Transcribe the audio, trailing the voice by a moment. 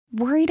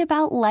Worried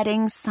about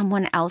letting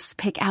someone else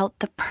pick out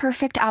the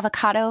perfect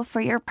avocado for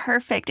your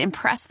perfect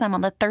impress them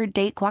on the third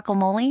date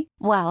guacamole?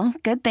 Well,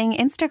 good thing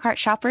Instacart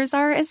shoppers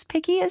are as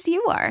picky as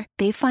you are.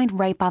 They find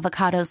ripe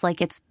avocados like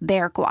it's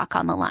their guac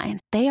on the line.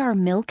 They are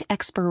milk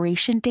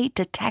expiration date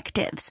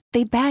detectives.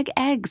 They bag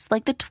eggs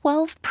like the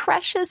 12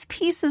 precious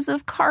pieces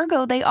of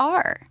cargo they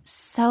are.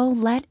 So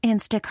let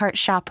Instacart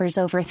shoppers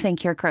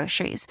overthink your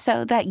groceries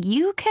so that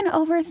you can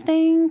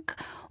overthink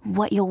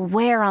what you'll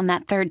wear on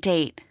that third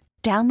date.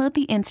 Download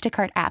the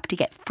Instacart app to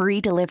get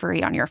free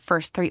delivery on your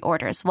first 3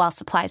 orders while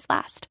supplies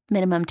last.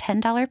 Minimum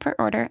 $10 per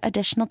order.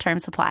 Additional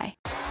terms apply.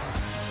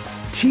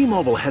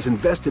 T-Mobile has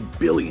invested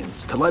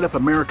billions to light up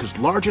America's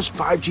largest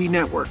 5G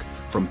network,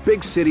 from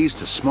big cities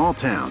to small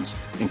towns,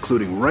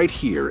 including right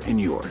here in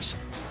yours.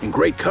 And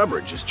great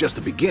coverage is just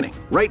the beginning.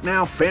 Right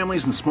now,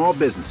 families and small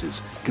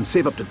businesses can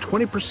save up to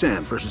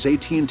 20% versus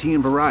AT&T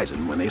and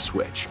Verizon when they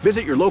switch.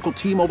 Visit your local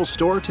T-Mobile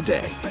store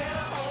today.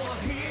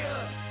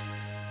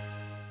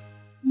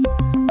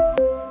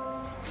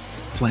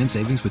 Plan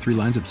savings with 3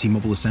 lines of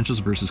T-Mobile Essentials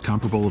versus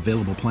comparable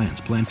available plans.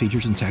 Plan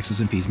features and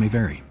taxes and fees may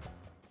vary.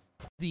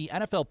 The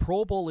NFL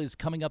Pro Bowl is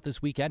coming up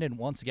this weekend, and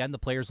once again, the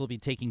players will be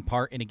taking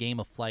part in a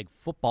game of flag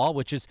football,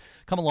 which has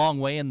come a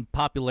long way in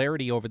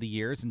popularity over the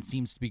years and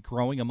seems to be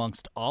growing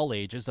amongst all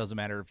ages. Doesn't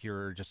matter if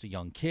you're just a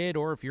young kid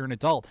or if you're an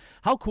adult.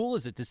 How cool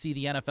is it to see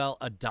the NFL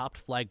adopt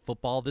flag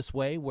football this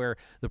way, where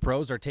the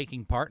pros are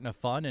taking part in a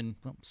fun and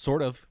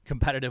sort of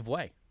competitive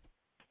way?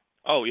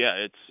 Oh,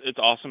 yeah, it's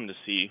awesome to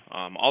see.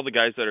 All the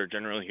guys that are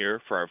generally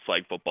here for our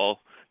flag football,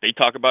 they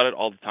talk about it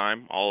all the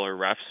time. All our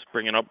refs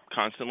bring it up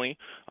constantly.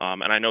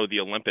 And I know the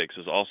Olympics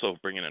is also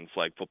bringing in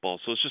flag football.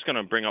 So it's just going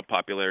to bring up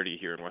popularity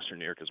here in Western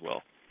New York as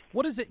well.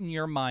 What is it in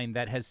your mind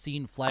that has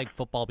seen flag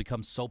football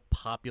become so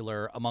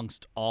popular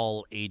amongst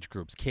all age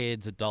groups,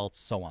 kids, adults,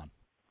 so on?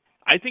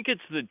 I think it's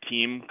the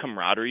team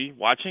camaraderie.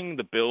 Watching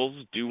the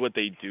Bills do what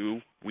they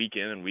do week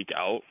in and week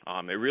out,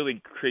 it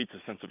really creates a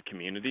sense of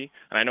community,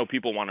 and I know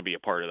people want to be a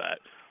part of that.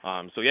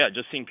 So,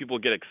 just seeing people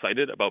get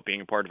excited about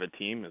being a part of a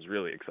team is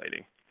really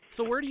exciting.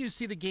 So where do you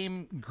see the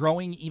game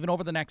growing even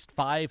over the next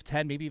 5,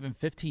 10, maybe even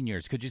 15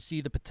 years? Could you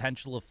see the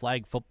potential of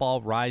flag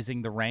football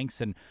rising the ranks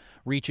and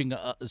reaching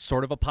a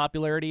sort of a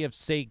popularity of,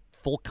 say,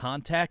 full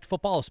contact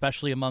football,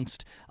 especially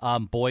amongst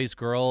boys,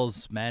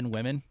 girls, men,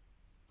 women?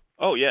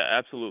 Oh, yeah,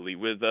 absolutely.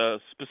 With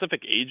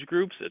specific age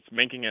groups, it's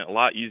making it a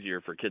lot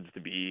easier for kids to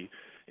be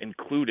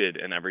included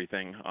in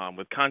everything.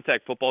 With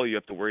contact football, you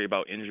have to worry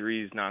about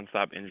injuries,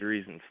 nonstop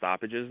injuries, and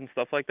stoppages and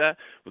stuff like that.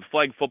 With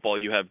flag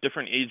football, you have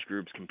different age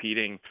groups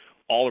competing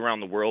all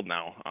around the world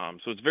now.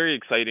 So it's very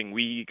exciting.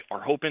 We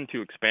are hoping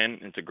to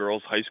expand into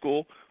girls' high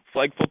school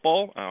flag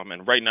football.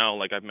 And right now,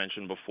 like I've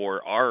mentioned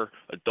before, our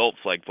adult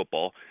flag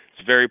football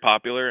is very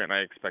popular, and I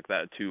expect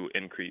that to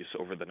increase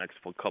over the next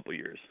couple of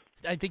years.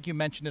 I think you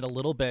mentioned it a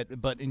little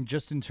bit, but in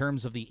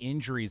terms of the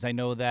injuries, I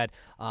know that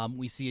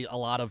we see a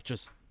lot of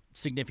just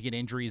significant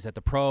injuries at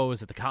the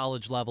pros, at the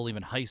college level,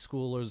 even high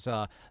schoolers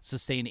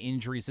sustain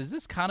injuries. Is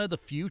this kind of the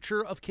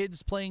future of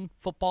kids playing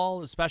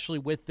football, especially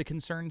with the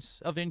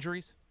concerns of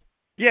injuries?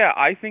 Yeah,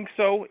 I think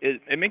so.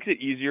 It makes it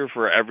easier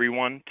for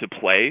everyone to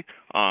play,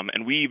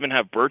 and we even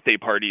have birthday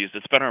parties.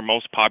 It's been our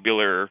most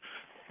popular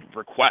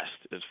request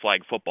is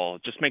flag football.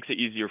 It just makes it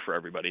easier for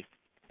everybody.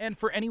 And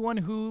for anyone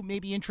who may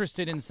be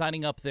interested in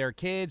signing up their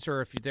kids,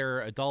 or if they're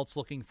adults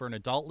looking for an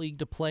adult league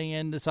to play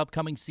in this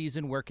upcoming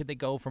season, where could they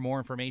go for more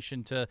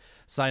information to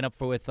sign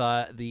up with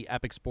the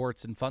Epic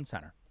Sports and Fun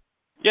Center?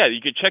 Yeah, you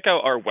could check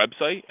out our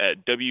website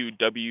at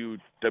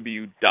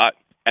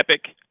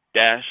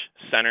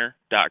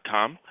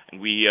www.epic-center.com.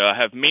 And we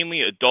have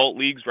mainly adult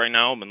leagues right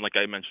now, and like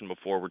I mentioned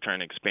before, we're trying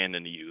to expand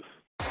into youth.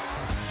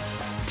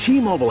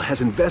 T-Mobile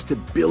has invested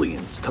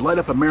billions to light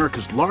up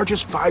America's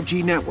largest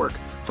 5G network,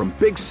 from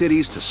big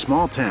cities to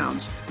small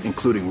towns,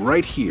 including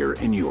right here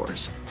in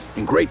yours.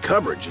 And great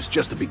coverage is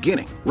just the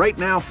beginning. Right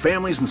now,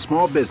 families and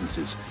small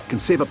businesses can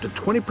save up to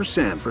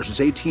 20% versus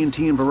AT&T and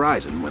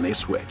Verizon when they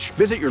switch.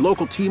 Visit your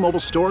local T-Mobile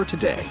store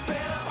today.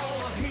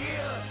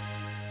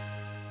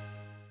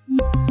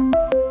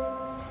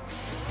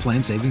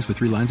 Plan savings with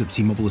 3 lines of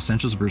T-Mobile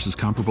Essentials versus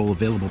comparable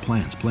available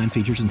plans. Plan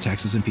features and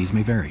taxes and fees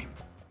may vary.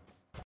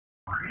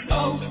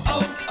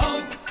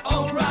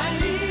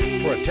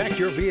 Protect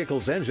your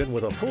vehicle's engine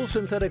with a full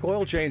synthetic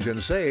oil change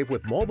and save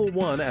with Mobile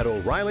One at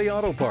O'Reilly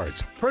Auto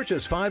Parts.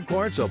 Purchase 5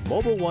 quarts of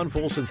Mobile One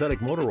full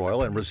synthetic motor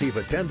oil and receive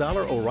a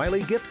 $10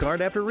 O'Reilly gift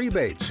card after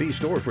rebate. See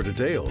store for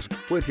details.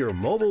 With your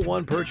Mobile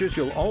One purchase,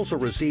 you'll also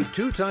receive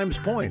 2 times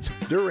points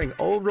during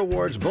O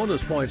Rewards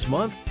Bonus Points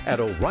Month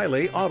at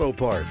O'Reilly Auto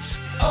Parts.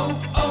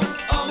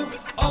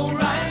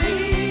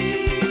 O'Reilly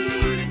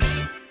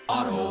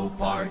Auto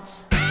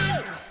Parts.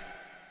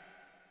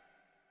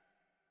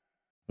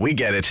 We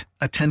get it.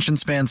 Attention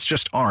spans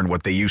just aren't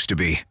what they used to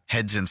be.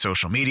 Heads in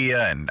social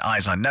media and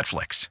eyes on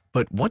Netflix.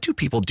 But what do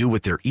people do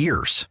with their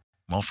ears?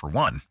 Well, for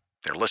one,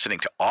 they're listening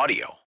to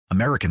audio.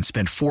 Americans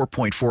spend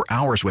 4.4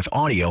 hours with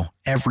audio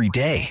every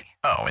day.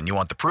 Oh, and you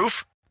want the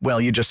proof? Well,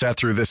 you just sat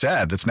through this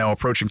ad that's now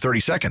approaching 30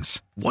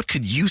 seconds. What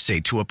could you say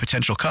to a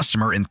potential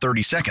customer in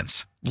 30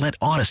 seconds? Let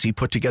Odyssey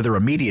put together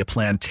a media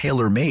plan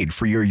tailor-made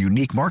for your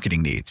unique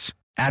marketing needs.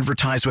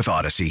 Advertise with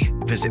Odyssey.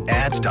 Visit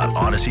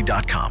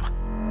ads.odyssey.com.